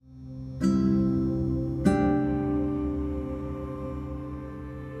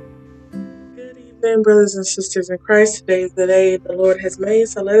evening, brothers and sisters in Christ. Today is the day the Lord has made,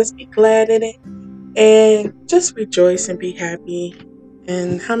 so let us be glad in it and just rejoice and be happy.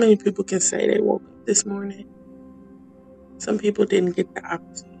 And how many people can say they woke up this morning? Some people didn't get the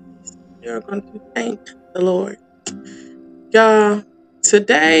opportunity. So we are going to thank the Lord. Y'all,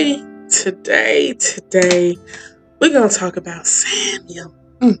 today, we're going to talk about Samuel.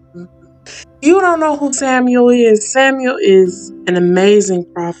 You don't know who Samuel is. Samuel is an amazing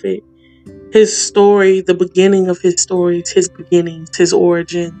prophet. His story, the beginning of his stories, his beginnings, his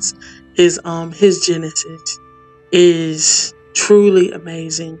origins, his genesis is truly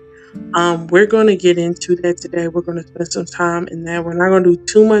amazing. We're going to get into that today. We're going to spend some time in that. We're not going to do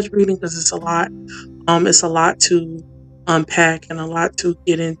too much reading because it's a lot. It's a lot to unpack and a lot to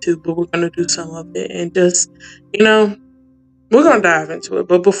get into, but we're going to do some of it and just, we're going to dive into it.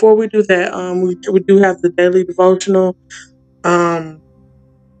 But before we do that, we do have the daily devotional.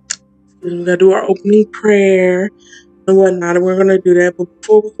 We're going to do our opening prayer and whatnot, and we're going to do that. But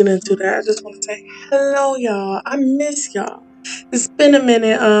before we get into that, I just want to say hello, y'all. I miss y'all. It's been a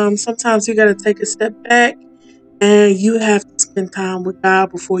minute. Sometimes you got to take a step back and you have to spend time with God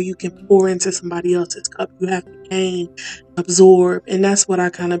before you can pour into somebody else's cup. You have to gain, absorb. And that's what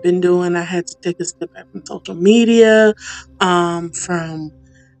I kind of been doing. I had to take a step back from social media, from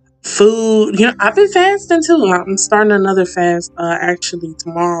food. I've been fasting too. I'm starting another fast actually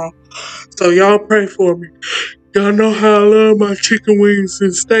tomorrow. So y'all pray for me. Y'all know how I love my chicken wings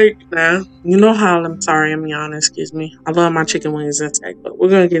and steak now. You know how I'm sorry, I'm yawning, excuse me. I love my chicken wings and steak, but we're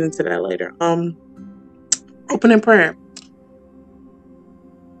gonna get into that later. Opening prayer.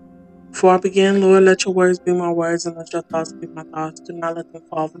 Before I begin, Lord, let your words be my words and let your thoughts be my thoughts. Do not let them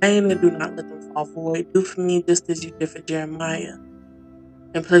fall vain and do not let them fall void. Do for me just as you did for Jeremiah.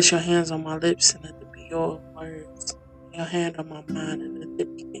 And place your hands on my lips and let it be your words. Your hand on my mind and let it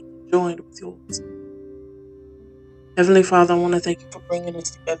be joined with yours. Heavenly Father, I want to thank you for bringing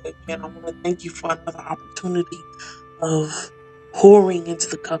us together again. I want to thank you for another opportunity of pouring into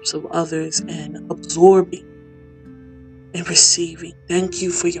the cups of others and absorbing and receiving. Thank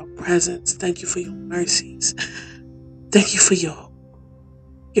you for your presence. Thank you for your mercies. Thank you for your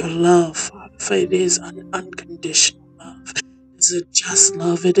love, Father, for it is an unconditional love. It's a just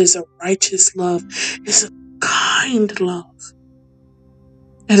love. It is a righteous love. It's a kind love.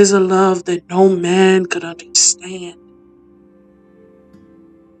 It is a love that no man could understand.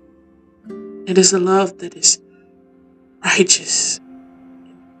 It is a love that is righteous,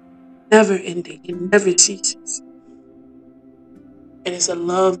 never ending, it never ceases. It is a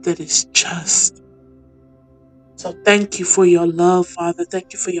love that is just. So thank you for your love, Father.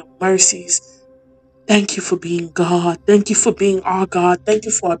 Thank you for your mercies. Thank you for being God. Thank you for being our God. Thank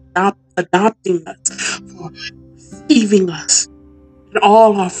you for adopting us, for receiving us in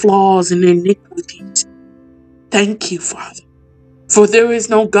all our flaws and iniquities. Thank you, Father. For there is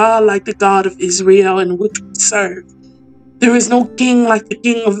no God like the God of Israel in which we serve. There is no king like the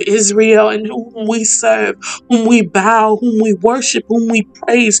King of Israel in whom we serve, whom we bow, whom we worship, whom we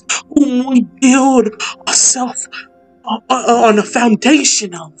praise, whom we build ourselves on a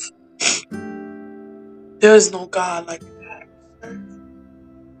foundation of. There is no God like the God we serve.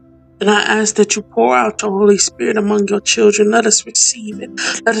 And I ask that you pour out your Holy Spirit among your children. Let us receive it.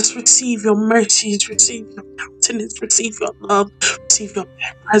 Let us receive your mercies, receive your countenance, receive your love, receive your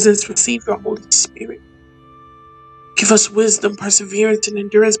presence, receive your Holy Spirit. Give us wisdom, perseverance, and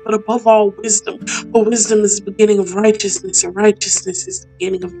endurance, but above all, wisdom. For wisdom is the beginning of righteousness, and righteousness is the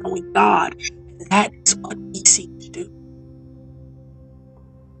beginning of knowing God. And that is what we seek to do.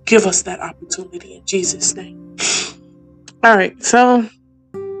 Give us that opportunity in Jesus' name. All right, so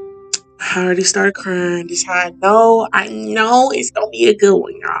I already started crying. This how I know it's gonna be a good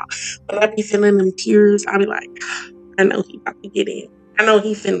one, y'all. When I be feeling them tears, I be like, I know he about to get in. I know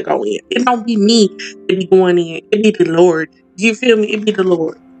he finna go in. It don't be me that be going in. It be the Lord. You feel me? It be the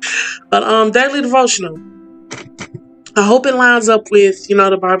Lord. But daily devotional. I hope it lines up with,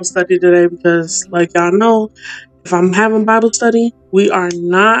 the Bible study today because like y'all know, if I'm having Bible study, I'm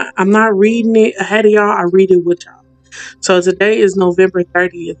not reading it ahead of y'all, I read it with y'all. So today is November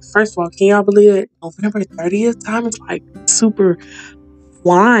 30th. First of all, can y'all believe it? November 30th? Time is like super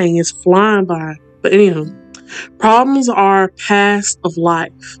flying. It's flying by. But anyhow, problems are past of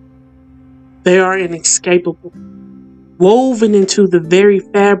life. They are inescapable. Woven into the very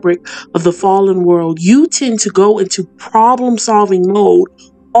fabric of the fallen world, you tend to go into problem-solving mode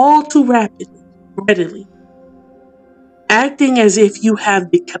all too readily, acting as if you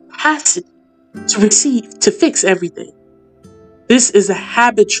have the capacity to fix everything. This is a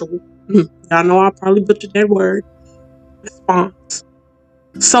habitual, y'all know I probably butchered that word, response.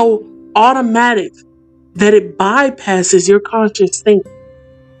 So automatic that it bypasses your conscious thinking.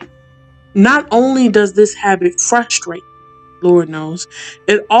 Not only does this habit frustrate, Lord knows,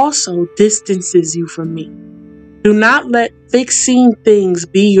 it also distances you from me. Do not let fixing things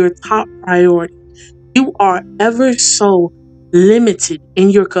be your top priority. You are ever so limited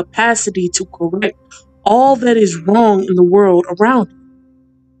in your capacity to correct all that is wrong in the world around you.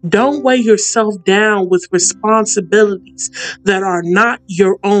 Don't weigh yourself down with responsibilities that are not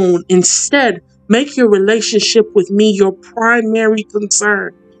your own. Instead, make your relationship with me your primary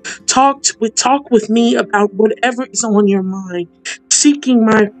concern. Talk with me about whatever is on your mind, seeking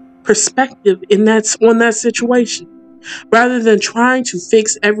my perspective on that situation, rather than trying to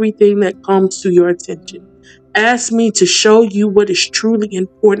fix everything that comes to your attention. Ask me to show you what is truly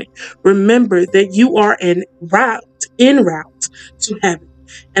important. Remember that you are en route to heaven,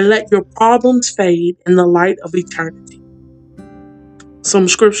 and let your problems fade in the light of eternity. Some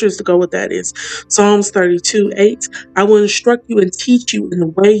scriptures to go with that is Psalms 32:8. I will instruct you and teach you in the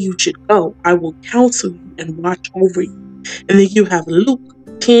way you should go. I will counsel you and watch over you. And then you have Luke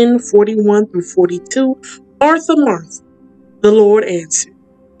 10:41-42. Martha, Martha, the Lord answered,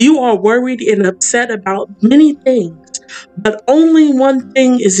 you are worried and upset about many things, but only one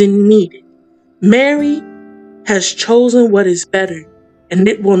thing is needed. Mary has chosen what is better, and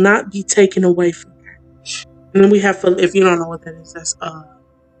it will not be taken away from her. And then we have, if you don't know what that is, that's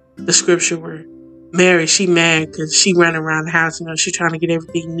the scripture where Mary, she mad because she ran around the house, she trying to get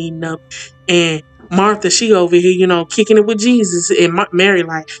everything neatened up. And Martha, she over here, kicking it with Jesus. And Mary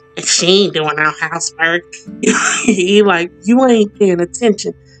like, she ain't doing our housework. He like, you ain't paying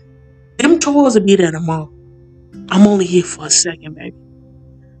attention. Them chores will be there tomorrow. I'm only here for a second, baby.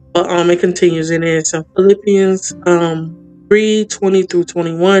 But it continues in there. So Philippians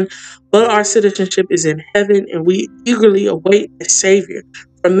 3:20-21. But our citizenship is in heaven, and we eagerly await a Savior.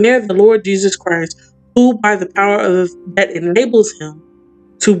 From there, the Lord Jesus Christ, who by the power that enables him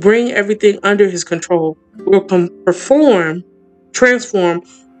to bring everything under his control, will transform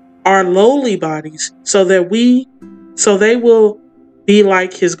our lowly bodies so they will be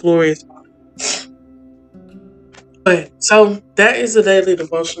like his glorious body. Okay, so that is the daily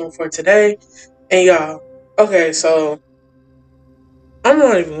devotional for today. And y'all, okay, so I'm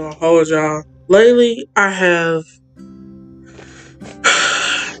not even gonna hold y'all. Lately, I've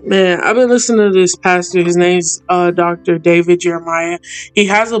been listening to this pastor. His name's Dr. David Jeremiah. He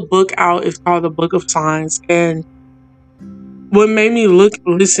has a book out. It's called The Book of Signs. And what made me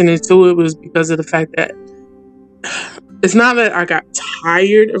listening to it was because of the fact that it's not that I got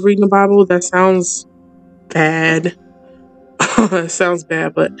tired of reading the Bible. That sounds bad. It sounds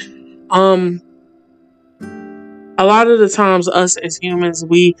bad, but a lot of the times, us as humans,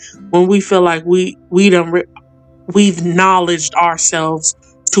 when we feel like we've knowledged ourselves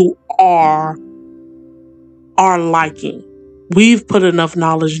to our liking. We've put enough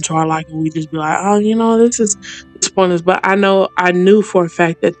knowledge into our liking. We just be like, oh, this pointless. But I knew for a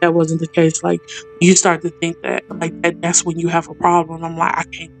fact that wasn't the case. Like, you start to think that, like, that's when you have a problem. I'm like, I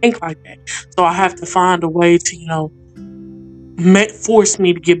can't think like that. So I have to find a way to, force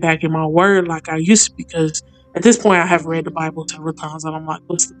me to get back in my word like I used to, because at this point I have read the Bible several times and I'm like,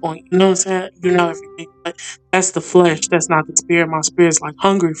 what's the point? You know what I'm saying? You know everything, but that's the flesh. That's not the spirit. My spirit's like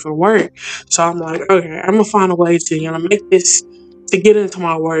hungry for the word. So I'm like, okay, I'm gonna find a way to, make this, to get into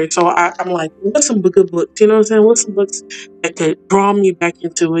my word. So I'm like, what's some good books? You know what I'm saying? What's some books that could draw me back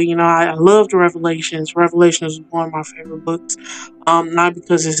into it? I loved Revelations. Revelations is one of my favorite books. Not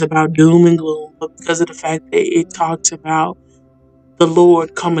because it's about doom and gloom, but because of the fact that it talks about the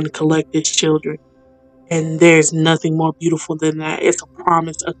Lord coming to collect his children. And there's nothing more beautiful than that. It's a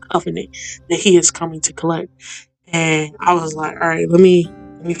promise, a covenant that he is coming to collect. And I was like, all right, let me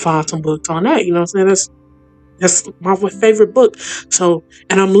find some books on that. You know what I'm saying? That's my favorite book. So,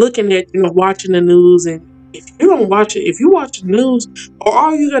 and I'm looking at, watching the news, and if you don't watch it, if you watch the news, or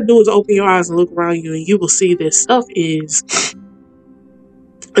all you gotta do is open your eyes and look around you, and you will see this stuff it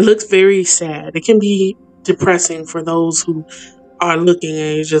looks very sad. It can be depressing for those who are looking,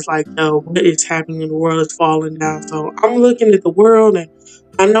 and it's just like, what is happening? The world is falling down. So I'm looking at the world, and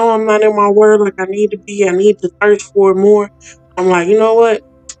I know I'm not in my word like I need to be. I need to thirst for it more. I'm like, you know what?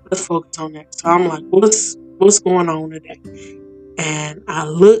 Let's focus on that. So I'm like, what's going on today? And I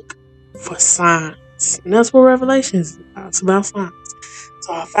look for signs, and that's what Revelation is about. It's about signs.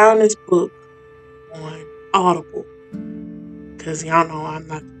 So I found this book on Audible, because y'all know I'm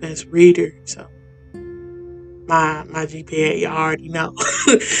not the best reader, so my GPA, you already know.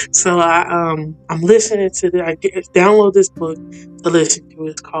 So I'm listening to I download this book to listen to.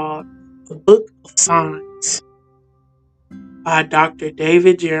 It's called The Book of Signs by Dr.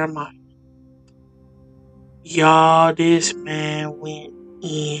 David Jeremiah. Y'all, this man went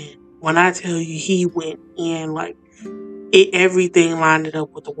in. When I tell you he went in, like everything lined it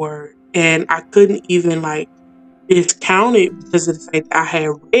up with the word. And I couldn't even like discount it because of the fact that I had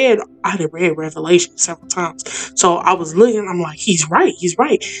read Revelation several times. So I was looking, I'm like, he's right.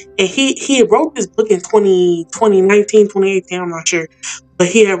 And he had wrote this book in 2019, 2018, I'm not sure. But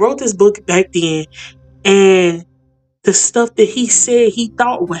he had wrote this book back then, and the stuff that he said he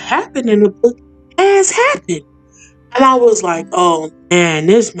thought would happen in the book has happened. And I was like, oh man,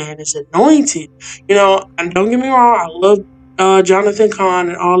 this man is anointed. And don't get me wrong, I love Jonathan Kahn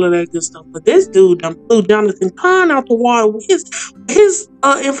and all of that good stuff. But this dude done blew Jonathan Kahn out the water with his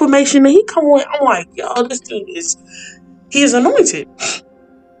information that he come with. I'm like, yo, this dude he is anointed.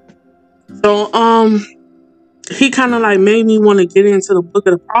 So he kind of like made me want to get into the book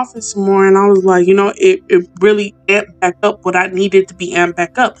of the prophets more, and I was like, it really amped back up what I needed to be amped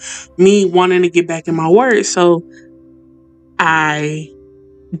back up, me wanting to get back in my word. So I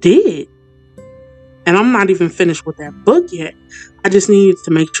did, and I'm not even finished with that book yet. I just needed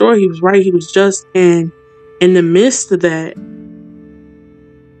to make sure he was right, he was just, and in the midst of that,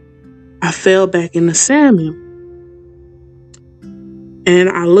 I fell back into Samuel. And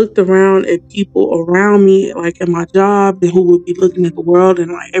I looked around at people around me, like at my job, and who would be looking at the world,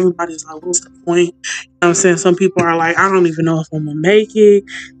 and like everybody's like, what's the point? You know what I'm saying? Some people are like, I don't even know if I'm gonna make it.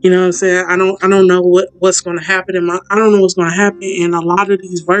 You know what I'm saying? I don't know what's gonna happen I don't know what's gonna happen. And a lot of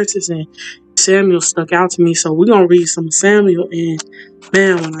these verses in Samuel stuck out to me. So we're gonna read some Samuel, and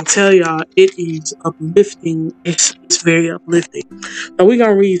man, when I tell y'all, it is uplifting. It's very uplifting. So we're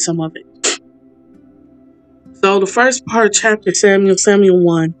gonna read some of it. So the first part, chapter Samuel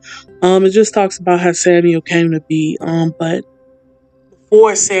 1, it just talks about how Samuel came to be. But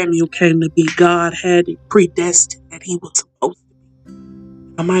before Samuel came to be, God had it predestined that he was supposed to be.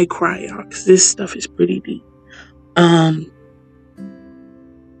 I might cry, y'all, because this stuff is pretty deep.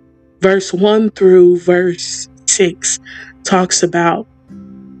 Verse 1 through verse 6 talks about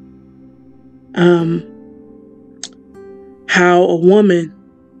how a woman,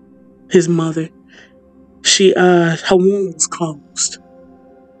 his mother, her womb was closed,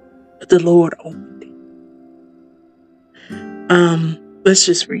 but the Lord opened it. Let's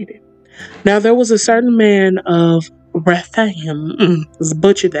just read it. Now there was a certain man of Rephaim, let's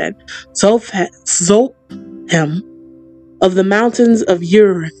butcher that, Zophim, of the mountains of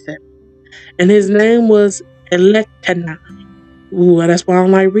Urathim, and his name was Elkanah. Ooh, that's why I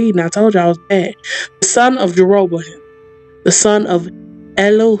don't like reading. I told you I was bad. The son of Jeroboam, the son of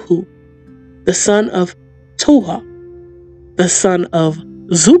Elihu, the son of Tuha, the son of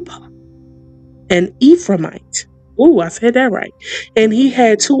Zuppah, an Ephraimite. Ooh, I said that right. And he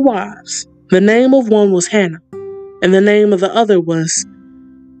had 2 wives. The name of one was Hannah, and the name of the other was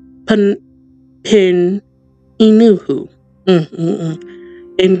Peninnah. And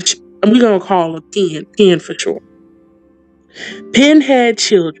we're going to call her Pen for short. Pen had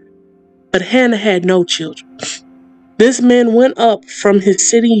children, but Hannah had no children. This man went up from his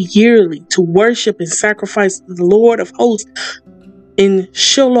city yearly to worship and sacrifice to the Lord of hosts in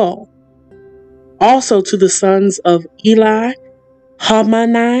Shiloh. Also to the sons of Eli,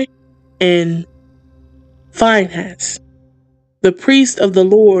 Hophni, and Phinehas, the priests of the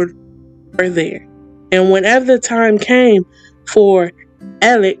Lord, were there. And whenever the time came for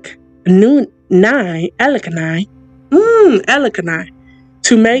Elkanah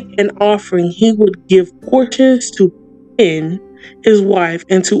to make an offering, he would give portions to Pen, his wife,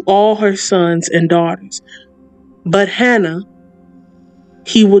 and to all her sons and daughters. But Hannah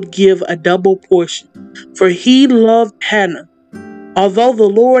he would give a double portion, for he loved Hannah, although the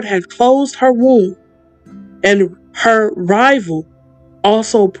Lord had closed her womb, and her rival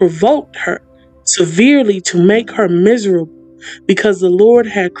also provoked her severely to make her miserable, because the Lord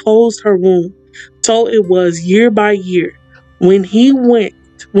had closed her womb. So it was year by year, when she went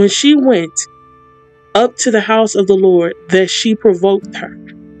up to the house of the Lord, that she provoked her.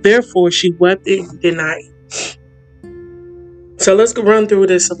 Therefore she wept and did not eat. So let's go run through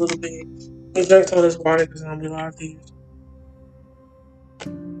this a little bit. Let's drink all this water because I'm gonna be a lot of things.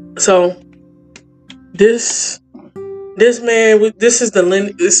 So this man, this is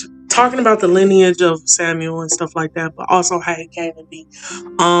it's talking about the lineage of Samuel and stuff like that, but also how it came to be.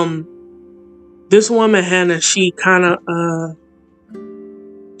 This woman Hannah, she kind of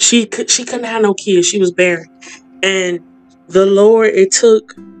she couldn't have no kids. She was barren, and the Lord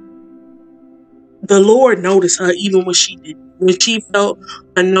noticed her even when she didn't. When she felt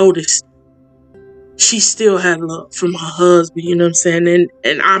unnoticed, she still had love from her husband, you know what I'm saying?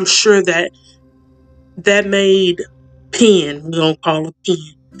 And I'm sure that made Pen, we're going to call her Pen,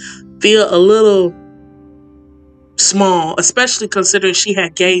 feel a little small, especially considering she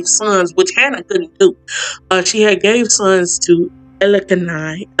had gave sons, which Hannah couldn't do. She had gave sons to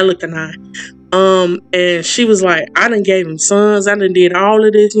Elkanah. And she was like, I done gave him sons, I done did all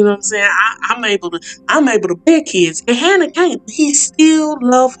of this, you know what I'm saying? I'm able to bear kids. And Hannah can't. He still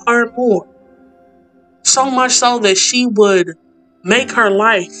loved her more. So much so that she would make her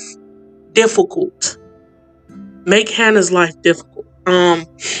life difficult. Make Hannah's life difficult.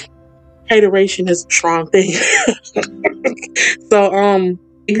 Hateration is a strong thing. So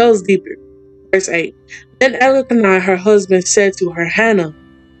it goes deeper. Verse 8. Then Elkanah, her husband, said to her, Hannah,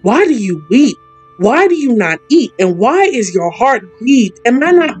 why do you weep? Why do you not eat? And why is your heart grieved? Am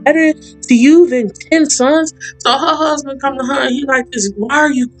I not better to you than 10 sons? So her husband come to her and he like this, why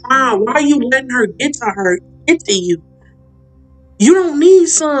are you crying? Why are you letting her get to you? You don't need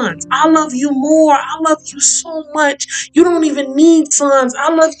sons. I love you more. I love you so much. You don't even need sons.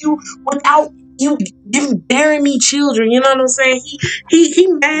 I love you without you bearing me children. You know what I'm saying? He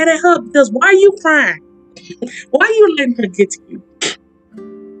mad at her because why are you crying? Why are you letting her get to you?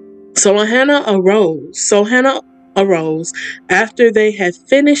 So Hannah arose after they had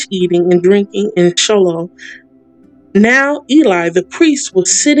finished eating and drinking in Shiloh. Now Eli the priest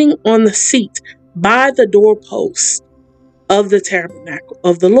was sitting on the seat by the doorpost of the tabernacle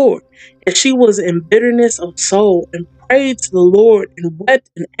of the Lord. And she was in bitterness of soul and prayed to the Lord and wept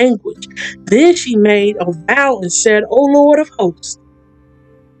in anguish. Then she made a vow and said, O Lord of hosts,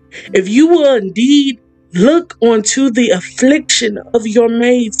 if you will indeed look onto the affliction of your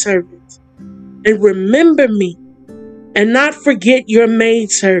maidservant and remember me and not forget your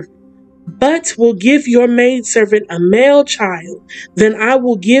maidservant, but will give your maidservant a male child, then I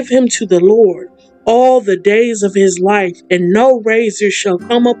will give him to the Lord all the days of his life, and no razor shall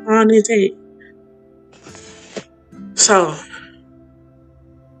come upon his head. So,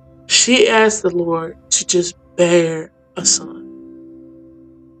 she asked the Lord to just bear a son.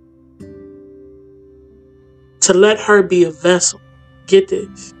 To let her be a vessel. Get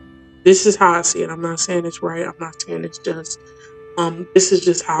this. This is how I see it. I'm not saying it's right. I'm not saying it's just. This is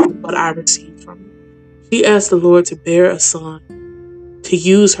just what I received from it. She asked the Lord to bear a son. To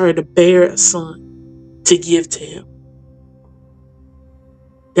use her to bear a son. To give to him.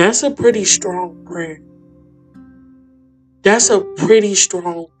 That's a pretty strong prayer. That's a pretty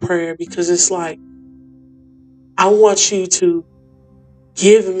strong prayer because it's like, I want you to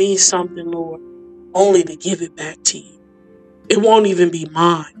give me something, Lord, only to give it back to you. It won't even be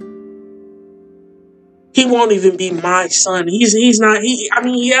mine. He won't even be my son. He's not.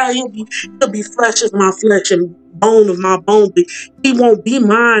 He'll be flesh of my flesh and bone of my bone, but he won't be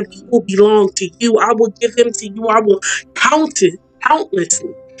mine. He will belong to you. I will give him to you. I will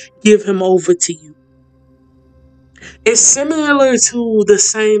countlessly give him over to you. It's similar to the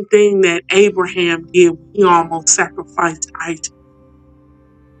same thing that Abraham did when he almost sacrificed Isaac.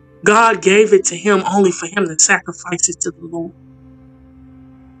 God gave it to him only for him to sacrifice it to the Lord.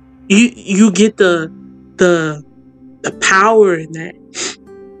 You get the power in that.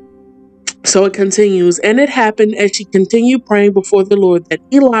 So it continues, and it happened as she continued praying before the Lord that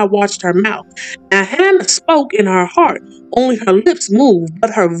Eli watched her mouth. Now Hannah spoke in her heart, only her lips moved, but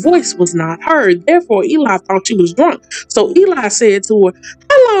her voice was not heard. Therefore Eli thought she was drunk. So Eli said to her,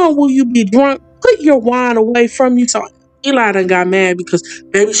 how long will you be drunk? Put your wine away from you. So Eli done got mad because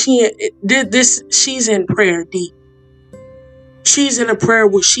baby, she's in prayer deep. She's in a prayer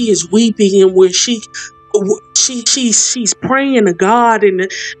where she is weeping and where she's praying to God, and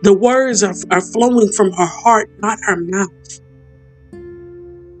the words are flowing from her heart, not her mouth.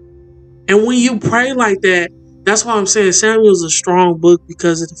 And when you pray like that, that's why I'm saying Samuel's a strong book,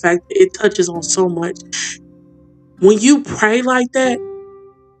 because of the fact that it touches on so much. When you pray like that,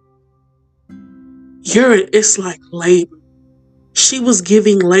 it's like labor. She was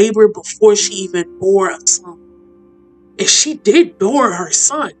giving labor before she even bore a son. And she did bore her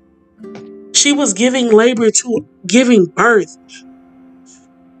son. She was giving labor to giving birth.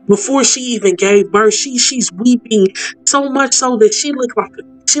 Before she even gave birth, she's weeping so much so that she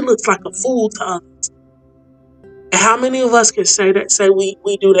looks like a fool to others. And how many of us can say we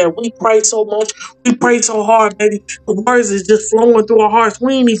do that? We pray so much, we pray so hard, baby. The words is just flowing through our hearts.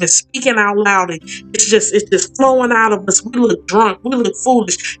 We ain't even speaking out loud. It's just flowing out of us. We look drunk, we look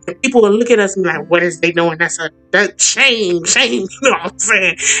foolish, and people will look at us and be like, "What is they doing? That's shame." You know what I'm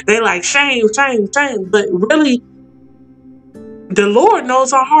saying? They like shame. But really, the Lord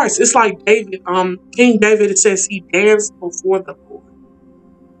knows our hearts. It's like David, King David, it says he danced before the Lord.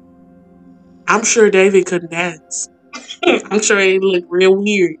 I'm sure David couldn't dance. I'm sure it looked real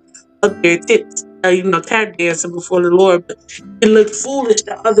weird up their tits. tap dancing before the Lord. But it looked foolish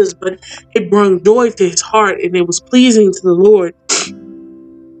to others, but it brought joy to his heart, and it was pleasing to the Lord.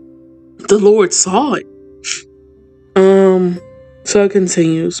 The Lord saw it. So it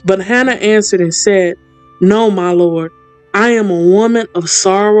continues. But Hannah answered and said, "No, my Lord, I am a woman of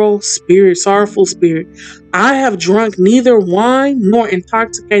sorrowful spirit. I have drunk neither wine nor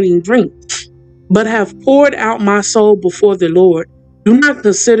intoxicating drink, but have poured out my soul before the Lord. Do not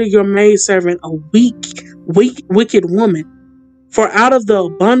consider your maidservant a wicked woman, for out of the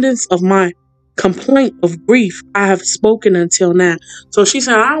abundance of my complaint of grief, I have spoken until now." So she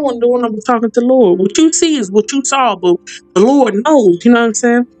said, "I wasn't doing nothing but talking to the Lord. What you see is what you saw, but the Lord knows." You know what I'm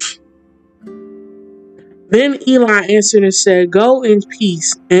saying? Then Eli answered and said, "Go in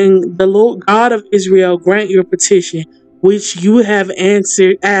peace, and the Lord God of Israel grant your petition, which you have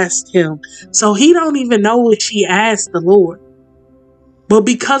asked him." So he don't even know what she asked the Lord. But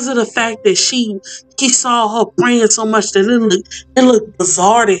because of the fact that he saw her praying so much that it looked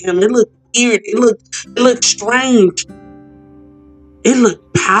bizarre to him. It looked weird. It looked strange. It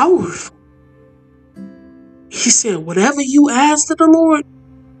looked powerful. He said, "Whatever you asked of the Lord,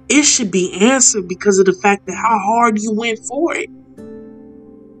 it should be answered because of the fact that how hard you went for it."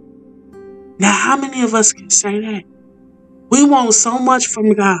 Now, how many of us can say that? We want so much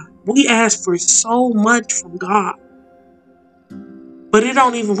from God. We ask for so much from God. But we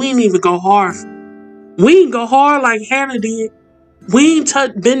didn't even go hard. We didn't go hard like Hannah did. We ain't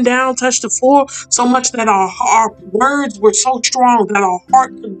been down, touched the floor so much that our words were so strong that our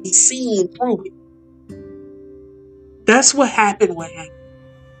heart could be seen through it. That's what happened with Hannah.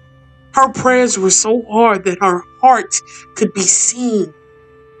 Her prayers were so hard that her heart could be seen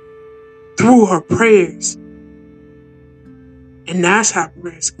through her prayers. And that's how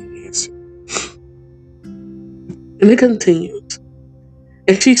prayers can answer. And it continues.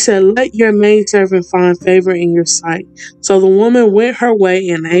 And she said, "Let your maidservant find favor in your sight." So the woman went her way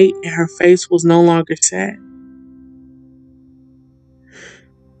and ate, and her face was no longer sad.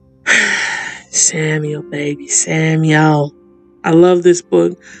 Samuel, baby, Samuel. I love this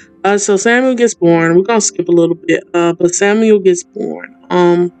book. So Samuel gets born. We're gonna skip a little bit. But Samuel gets born.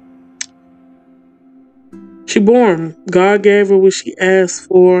 She born. God gave her what she asked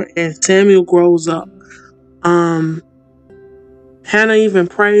for, and Samuel grows up. Hannah even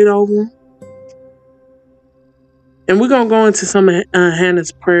prayed over him. And we're going to go into some of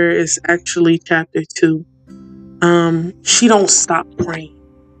Hannah's prayer. It's actually chapter 2. She don't stop praying.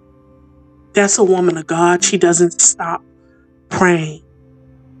 That's a woman of God. She doesn't stop praying.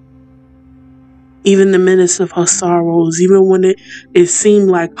 Even in the midst of her sorrows, even when it seemed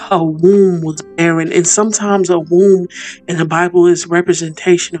like her womb was barren. And sometimes a womb in the Bible is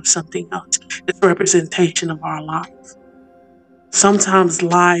representation of something else. It's a representation of our lives. Sometimes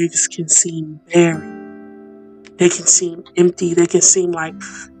lives can seem barren. They can seem empty. They can seem like,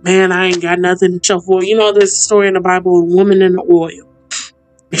 man, I ain't got nothing to show for. There's a story in the Bible of a woman in the oil.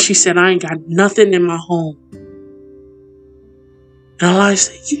 And she said, "I ain't got nothing in my home." And Elijah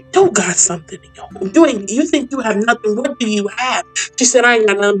said, "You don't got something in your home. You think you have nothing. What do you have?" She said, "I ain't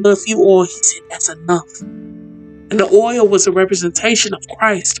got nothing but a few oil." He said, "That's enough." And the oil was a representation of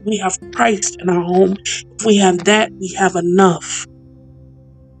Christ. We have Christ in our home. If we have that, we have enough.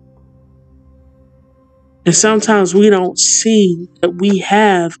 And sometimes we don't see that we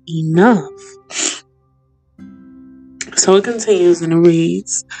have enough. So it continues and it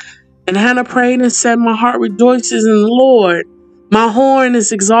reads, "And Hannah prayed and said, my heart rejoices in the Lord. My horn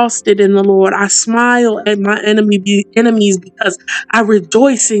is exhausted in the Lord. I smile at my enemies because I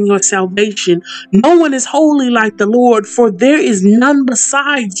rejoice in your salvation. No one is holy like the Lord, for there is none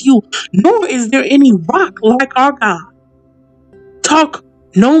besides you, nor is there any rock like our God. Talk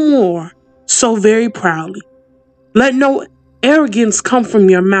no more so very proudly. Let no arrogance come from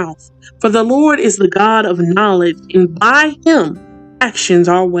your mouth, for the Lord is the God of knowledge, and by him actions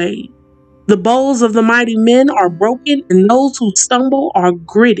are weighed. The bows of the mighty men are broken, and those who stumble are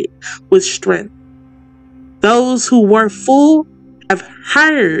girded with strength. Those who were full have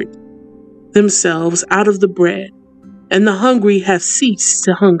hired themselves out of the bread, and the hungry have ceased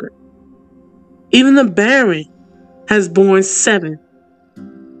to hunger. Even the barren has borne 7,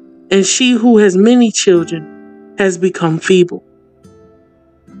 and she who has many children has become feeble.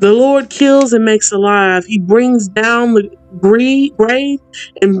 The Lord kills and makes alive. He brings down the grave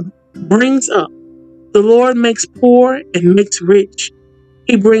and brings up. The Lord makes poor and makes rich.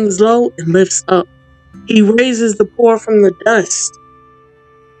 He brings low and lifts up. He raises the poor from the dust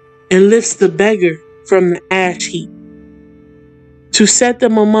and lifts the beggar from the ash heap, to set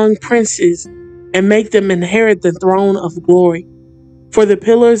them among princes and make them inherit the throne of glory. For the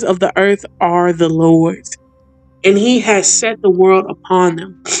pillars of the earth are the Lord's, and he has set the world upon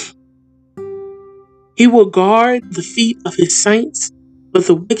them. He will guard the feet of his saints, but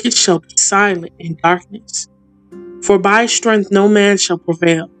the wicked shall be silent in darkness. For by strength no man shall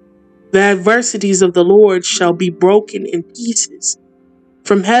prevail. The adversities of the Lord shall be broken in pieces.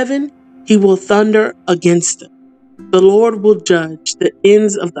 From heaven he will thunder against them. The Lord will judge the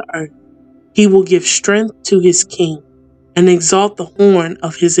ends of the earth. He will give strength to his king and exalt the horn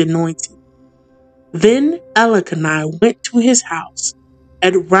of his anointed. Then Elkanah went to his house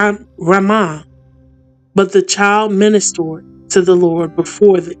at Ramah, but the child ministered to the Lord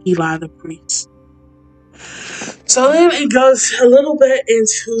before Eli the priest. So then it goes a little bit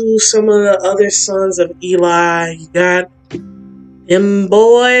into some of the other sons of Eli. You got them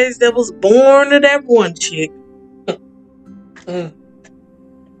boys that was born to that one chick.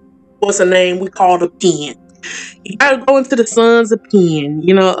 What's her name? We called her Pen. You gotta go into the sons of Pen.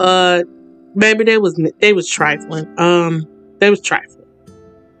 You know, baby, they was trifling. They was trifling.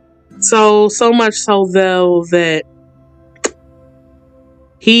 So much so though that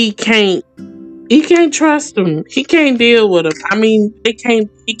he can't trust them. He can't deal with them. I mean, he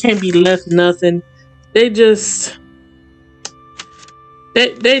can't be left nothing. They just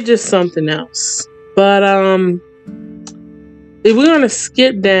something else. But if we're gonna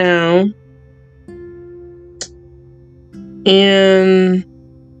skip down, and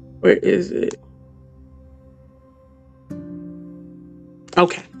where is it?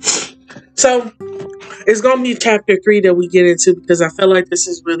 Okay. So it's gonna be chapter 3 that we get into, because I feel like this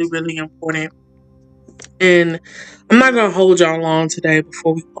is really, really important. And I'm not gonna hold y'all long today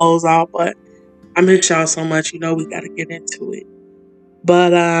before we close out, but I miss y'all so much. You know, we gotta get into it.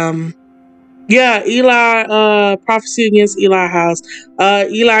 But yeah, Eli, prophecy against Eli house.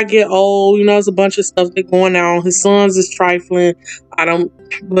 Eli get old. You know, there's a bunch of stuff that going on. His sons is trifling.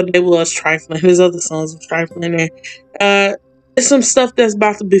 But they was trifling. His other sons was trifling. And there's some stuff that's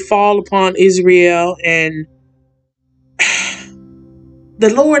about to befall upon Israel, and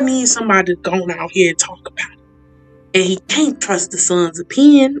the Lord needs somebody to go out here and talk about it. And he can't trust the sons of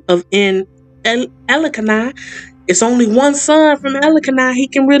Pen in Elkanah. It's only one son from Elkanah he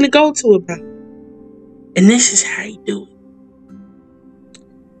can really go to about it. And this is how he do it.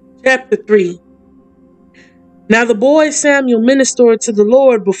 Chapter 3. Now the boy Samuel ministered to the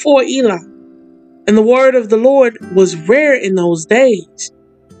Lord before Eli, and the word of the Lord was rare in those days.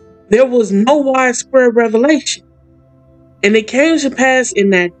 There was no widespread revelation. And it came to pass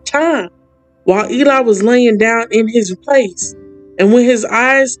in that time, while Eli was laying down in his place, and when his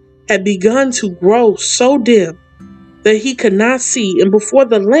eyes had begun to grow so dim that he could not see, and before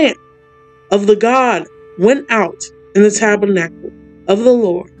the lamp of the God went out in the tabernacle of the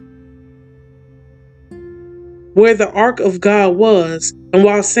Lord, where the ark of God was, and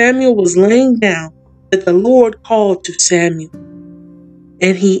while Samuel was laying down, that the Lord called to Samuel,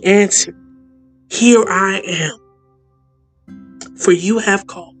 and he answered, "Here I am, for you have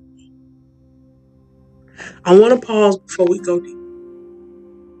called me." I want to pause before we go deep.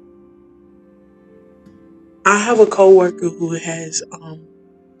 I have a coworker who has,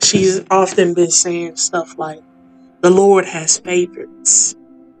 she's often been saying stuff like, the Lord has favorites.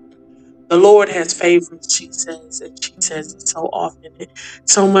 The Lord has favorites, she says, and she says it so often.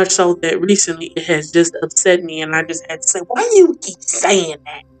 So much so that recently it has just upset me, and I just had to say, why do you keep saying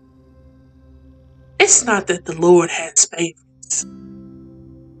that? It's not that the Lord has favorites.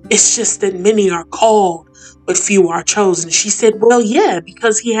 It's just that many are called, but few are chosen. She said, well, yeah,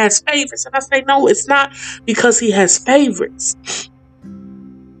 because he has favorites. And I say, no, it's not because he has favorites.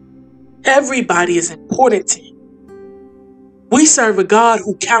 Everybody is important to him. We serve a God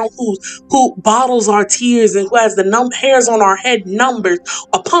who bottles our tears and who has the hairs on our head numbered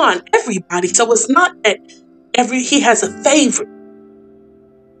upon everybody. So it's not that he has a favorite.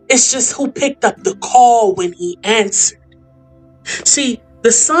 It's just who picked up the call when he answered. See,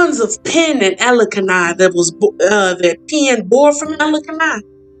 the sons of Pen and Elkanah that Pen bore from Elkanah,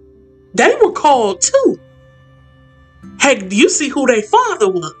 they were called too. Heck, you see who their father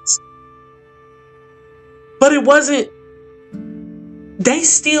was. But it wasn't. They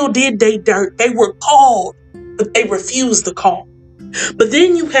still did their dirt. They were called, but they refused the call. But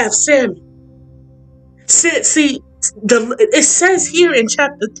then you have Samuel. See, it says here in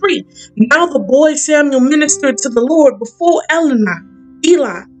chapter 3, now the boy Samuel ministered to the Lord before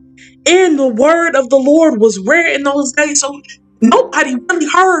Eli, and the word of the Lord was rare in those days, so nobody really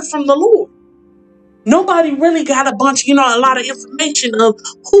heard from the Lord. Nobody really got a lot of information of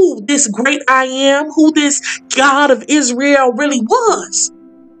who this great I am, who this God of Israel really was.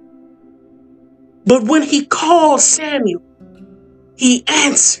 But when he called Samuel, He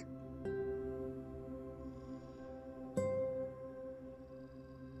answered.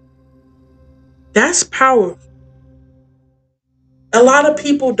 That's powerful. A lot of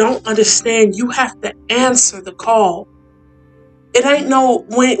people don't understand you have to answer the call. It ain't no,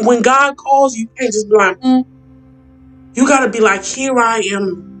 when God calls, you can't just be like, You got to be like, here I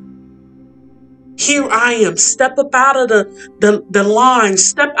am. Here I am. Step up out of the line.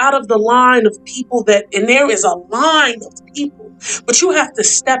 Step out of the line of people and there is a line of people, but you have to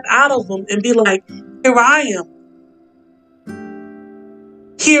step out of them and be like, here I am.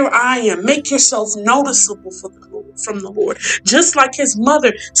 Here I am. Make yourself noticeable from the Lord. Just like his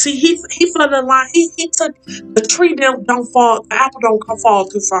mother. See, he fell in line. He took the tree don't fall. The apple don't fall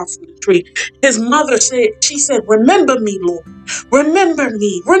too far from the tree. His mother she said, remember me, Lord. Remember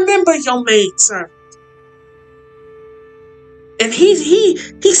me. Remember your maidservant. And he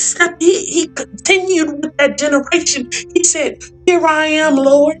continued with that generation. He said, here I am,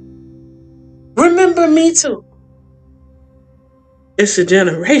 Lord. Remember me too. It's a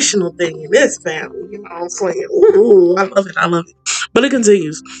generational thing in this family. You know what I'm saying? Ooh, I love it. I love it. But it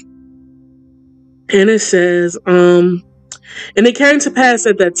continues. And it says, and it came to pass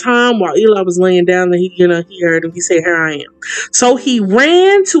at that time while Eli was laying down that he heard him. He said, here I am. So he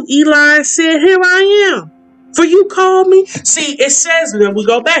ran to Eli and said, here I am. For you called me. See, it says, when we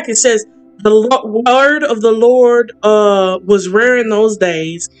go back, it says, the word of the Lord was rare in those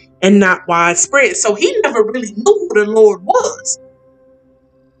days and not widespread. So he never really knew who the Lord was.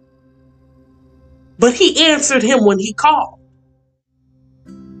 But he answered him when he called.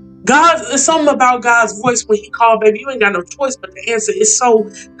 There's something about God's voice when he called, baby. You ain't got no choice but to answer. It's so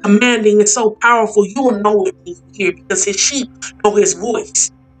commanding. It's so powerful. You will know it when you hear, because his sheep know his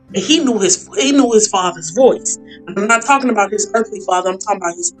voice. And he knew his father's voice. And I'm not talking about his earthly father. I'm talking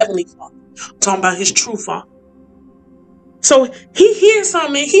about his heavenly father. I'm talking about his true father. So he hears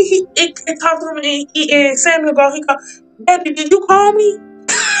something. It talks to him, and Samuel he goes, Daddy, did you call me?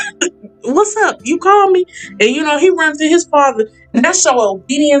 What's up? You call me? And he runs to his father, and that's your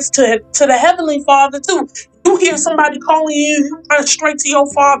obedience to the heavenly father too. You hear somebody calling you, you run straight to your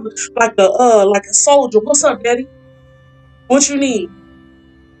father like a soldier. What's up, Daddy? What you need?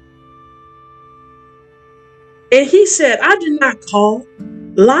 And he said, I did not call.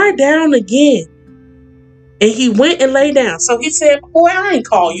 Lie down again. And he went and lay down. So he said, boy, I ain't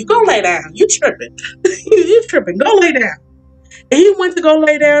call you. Go lay down. You tripping. You tripping. Go lay down. And he went to go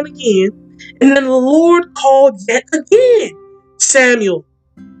lay down again. And then the Lord called yet again Samuel.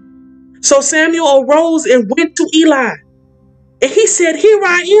 So Samuel arose and went to Eli. And he said, here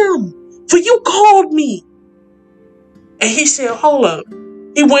I am, for you called me. And he said, hold up.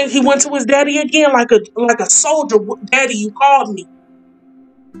 He went to his daddy again like a soldier. Daddy, you called me.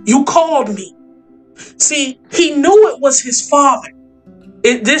 You called me. See, he knew it was his father.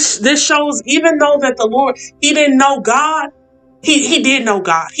 This shows, even though that the Lord, he didn't know God, he did know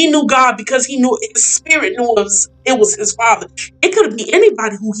God. He knew God because he knew his spirit knew it was his father. It could be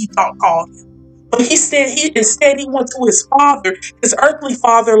anybody who he thought called him. But instead he went to his father, his earthly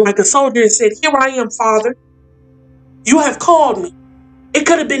father, like a soldier, and said, here I am, Father. You have called me. It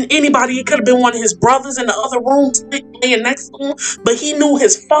could have been anybody. It could have been one of his brothers in the other room laying next to him. But he knew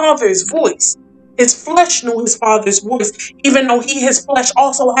his father's voice. His flesh knew his father's voice, even though his flesh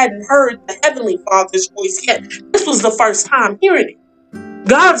also hadn't heard the heavenly father's voice yet. This was the first time hearing it.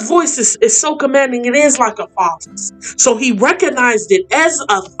 God's voice is so commanding. It is like a father's. So he recognized it as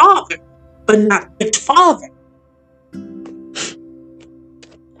a father, but not a father.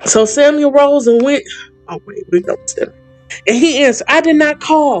 So Samuel rose and went. Oh, wait, we don't sit. And he answered, I did not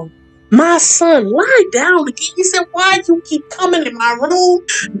call. My son, lie down again. He said, why you keep coming in my room?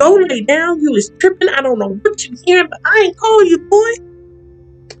 Go lay down. You is tripping. I don't know what you hearing, but I ain't call you, boy.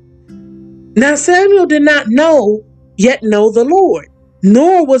 Now Samuel did not yet know the Lord,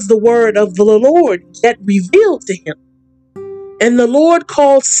 nor was the word of the Lord yet revealed to him. And the Lord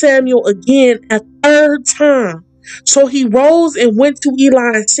called Samuel again a third time. So he rose and went to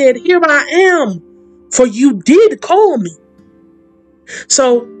Eli and said, here I am, for you did call me.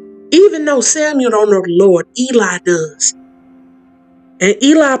 So even though Samuel don't know the Lord, Eli does. And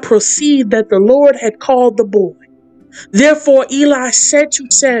Eli perceived that the Lord had called the boy. Therefore Eli said to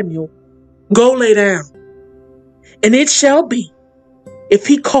Samuel, go lay down. And it shall be, if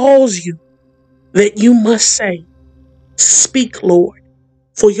he calls you, that you must say, speak, Lord,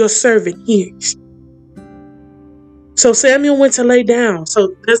 for your servant hears. So Samuel went to lay down.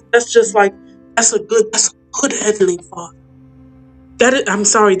 So that's just like, that's a good heavenly father.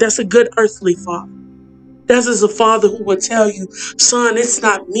 That's a good earthly father. That is a father who will tell you, son, it's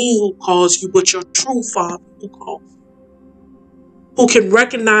not me who calls you, but your true father who calls you. who can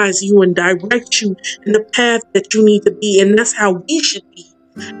recognize you and direct you in the path that you need to be. And that's how we should be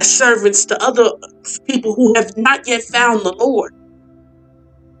as servants to other people who have not yet found the Lord.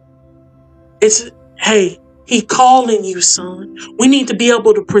 It's, hey, He calling you, son. We need to be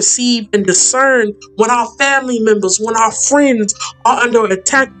able to perceive and discern when our family members, when our friends are under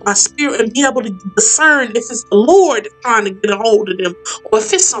attack by spirit, and be able to discern if it's the Lord trying to get a hold of them or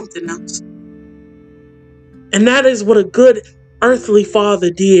if it's something else. And that is what a good earthly father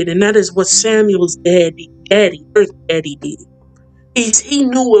did. And that is what Samuel's earthly daddy did. He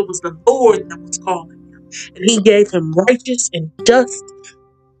knew it was the Lord that was calling him. And he gave him righteous and just,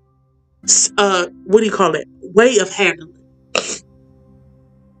 way of handling.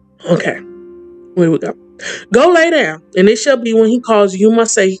 Okay, here we go. Go lay down, and it shall be when he calls you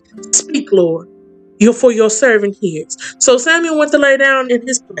must say, speak, Lord, for your servant hears. So Samuel went to lay down in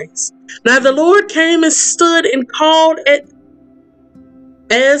his place. Now the Lord came and stood and called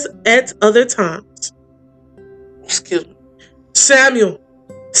as at other times. Excuse me. Samuel,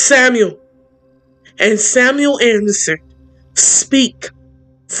 Samuel. And Samuel answered, speak,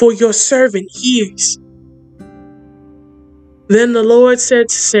 for your servant hears. Then the Lord said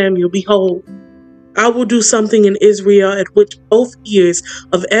to Samuel, behold, I will do something in Israel at which both ears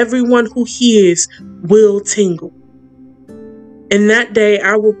of everyone who hears will tingle. In that day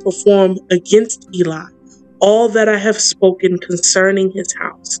I will perform against Eli all that I have spoken concerning his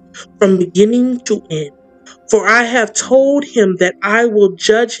house, from beginning to end. For I have told him that I will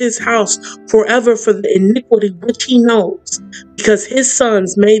judge his house forever for the iniquity which he knows, because his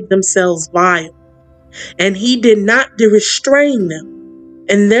sons made themselves vile, and he did not restrain them.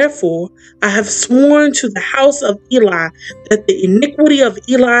 And therefore I have sworn to the house of Eli that the iniquity of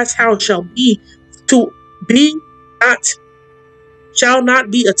Eli's house shall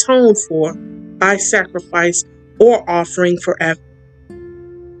not be atoned for by sacrifice or offering forever.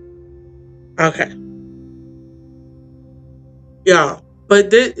 Okay. Yeah. But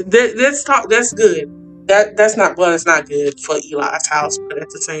this talk, that's good. It's not good for Eli's house, but at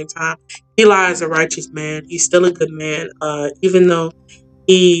the same time, Eli is a righteous man. He's still a good man. Even though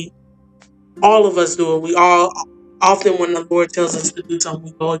all of us do it. We all often, when the Lord tells us to do something,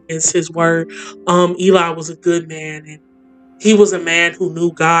 we go against his word. Eli was a good man, and he was a man who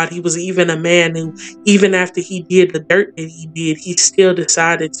knew God. He was even a man who, even after he did the dirt that he did, he still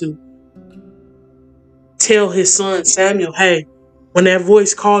decided to tell his son Samuel, hey, when that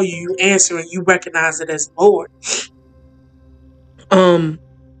voice call you, you answer and you recognize it as the Lord.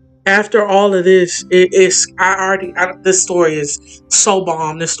 After all of this, this story is so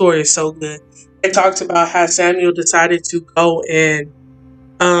bomb. This story is so good. It talks about how Samuel decided to go and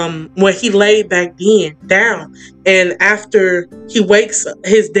when he laid back down, and after he wakes up,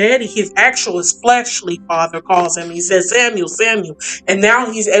 his daddy, his fleshly father, calls him. He says, Samuel, Samuel. And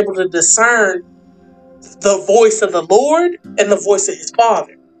now he's able to discern the voice of the Lord and the voice of his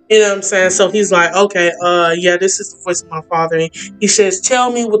father. You know what I'm saying? So he's like, okay, yeah, this is the voice of my father. And he says,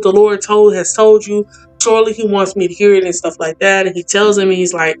 tell me what the Lord has told you. Surely he wants me to hear it and stuff like that. And he tells him, and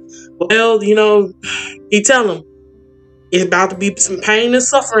he's like, well, he tell him, it's about to be some pain and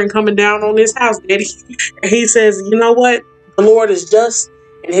suffering coming down on this house, Daddy. And he says, you know what? The Lord is just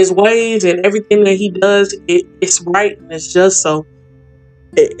in his ways, and everything that he does, it's right and it's just. So,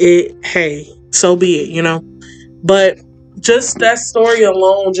 hey, so be it, But just that story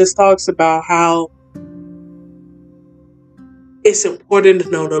alone just talks about how it's important to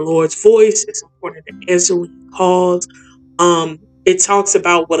know the Lord's voice. It's important to answer when he calls. It talks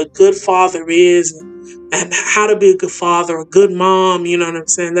about what a good father is and how to be a good father, a good mom. You know what I'm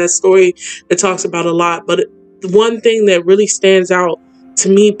saying? That story, it talks about a lot. But the one thing that really stands out to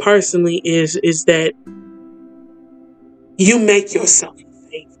me personally is that you make yourself a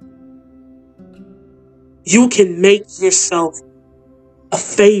favorite. You can make yourself a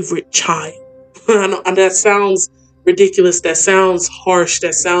favorite child. And that sounds ridiculous. That sounds harsh.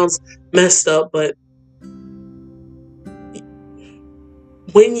 That sounds messed up. But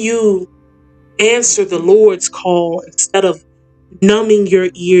when you answer the Lord's call, instead of numbing your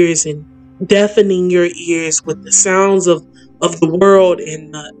ears and deafening your ears with the sounds of the world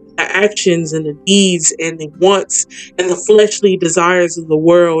and the actions and the deeds and the wants and the fleshly desires of the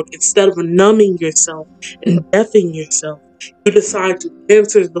world, instead of numbing yourself and deafening yourself, you decide to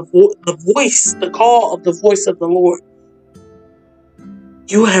answer the call of the voice of the Lord.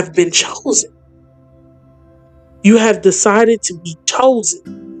 You have been chosen. You have decided to be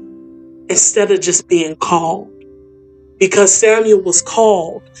chosen instead of just being called. Because Samuel was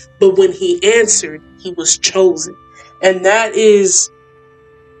called, but when he answered, he was chosen. And that is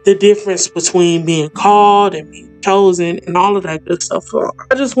the difference between being called and being chosen, and all of that good stuff. So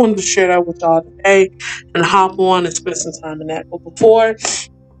I just wanted to share that with y'all today and hop on and spend some time in that. But before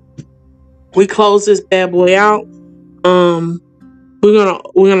we close this bad boy out, um, we're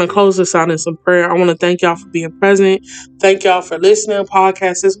gonna close this out in some prayer. I want to thank y'all for being present. Thank y'all for listening to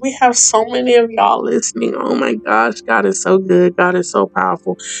podcasts. We have so many of y'all listening. Oh my gosh, God is so good. God is so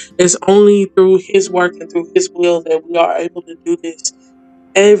powerful. It's only through His work and through His will that we are able to do this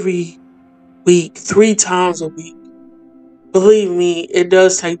every week, 3 times a week. Believe me, it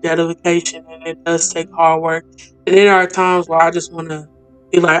does take dedication and it does take hard work. And there are times where I just want to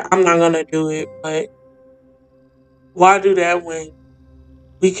be like, I'm not gonna do it, but why do that when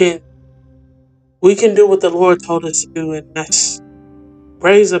we can we can do what the Lord told us to do, and that's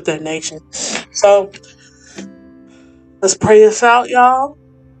raise up that nation. So let's pray us out, y'all.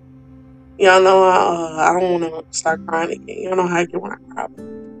 Y'all know I don't want to start crying again. Y'all know how I get when I cry.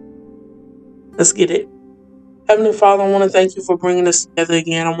 Let's get it. Heavenly Father, I want to thank you for bringing us together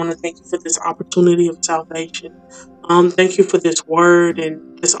again. I want to thank you for this opportunity of salvation. Thank you for this word and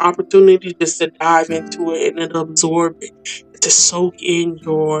this opportunity just to dive into it and then absorb it, and to soak in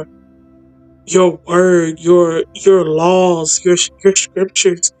your word, your laws, your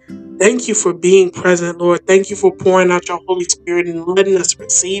scriptures. Thank you for being present, Lord. Thank you for pouring out your Holy Spirit and letting us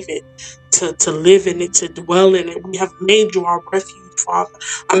receive it, to live in it, to dwell in it. We have made you our refuge, Father.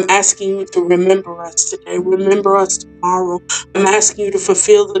 I'm asking you to remember us today. Remember us tomorrow. I'm asking you to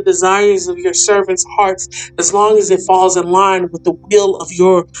fulfill the desires of your servants' hearts as long as it falls in line with the will of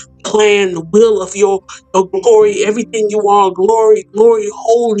your plan, the will of your glory, everything you are, glory, glory,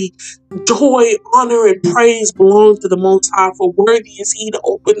 holy. Joy, honor, and praise belong to the Most High, for worthy is He to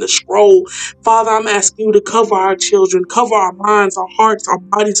open the scroll. Father, I'm asking you to cover our children, cover our minds, our hearts, our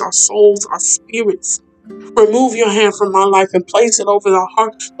bodies, our souls, our spirits. Remove your hand from my life and place it over the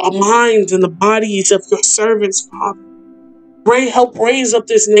heart, the minds, and the bodies of your servants, Father. Help raise up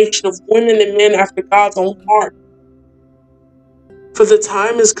this nation of women and men after God's own heart. For the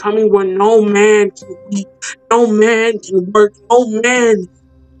time is coming where no man can weep, no man can work, no man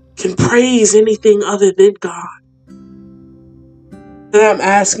can praise anything other than God. And I'm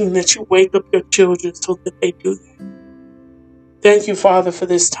asking that you wake up your children so that they do that. Thank you, Father, for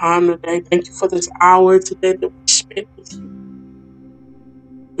this time today. Thank you for this hour today that we spent with you.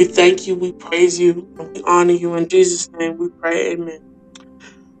 We thank you, we praise you, and we honor you. In Jesus' name we pray, amen.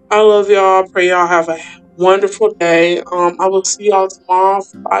 I love y'all. I pray y'all have a wonderful day. I will see y'all tomorrow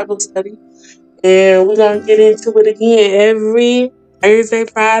for Bible study. And we're going to get into it again every Thursday,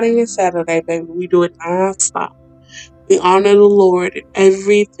 Friday, and Saturday, baby. We do it non-stop. We honor the Lord in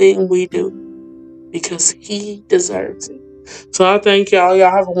everything we do because He deserves it. So I thank y'all.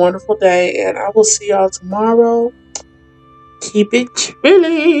 Y'all have a wonderful day, and I will see y'all tomorrow. Keep it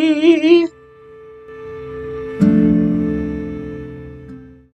chilly.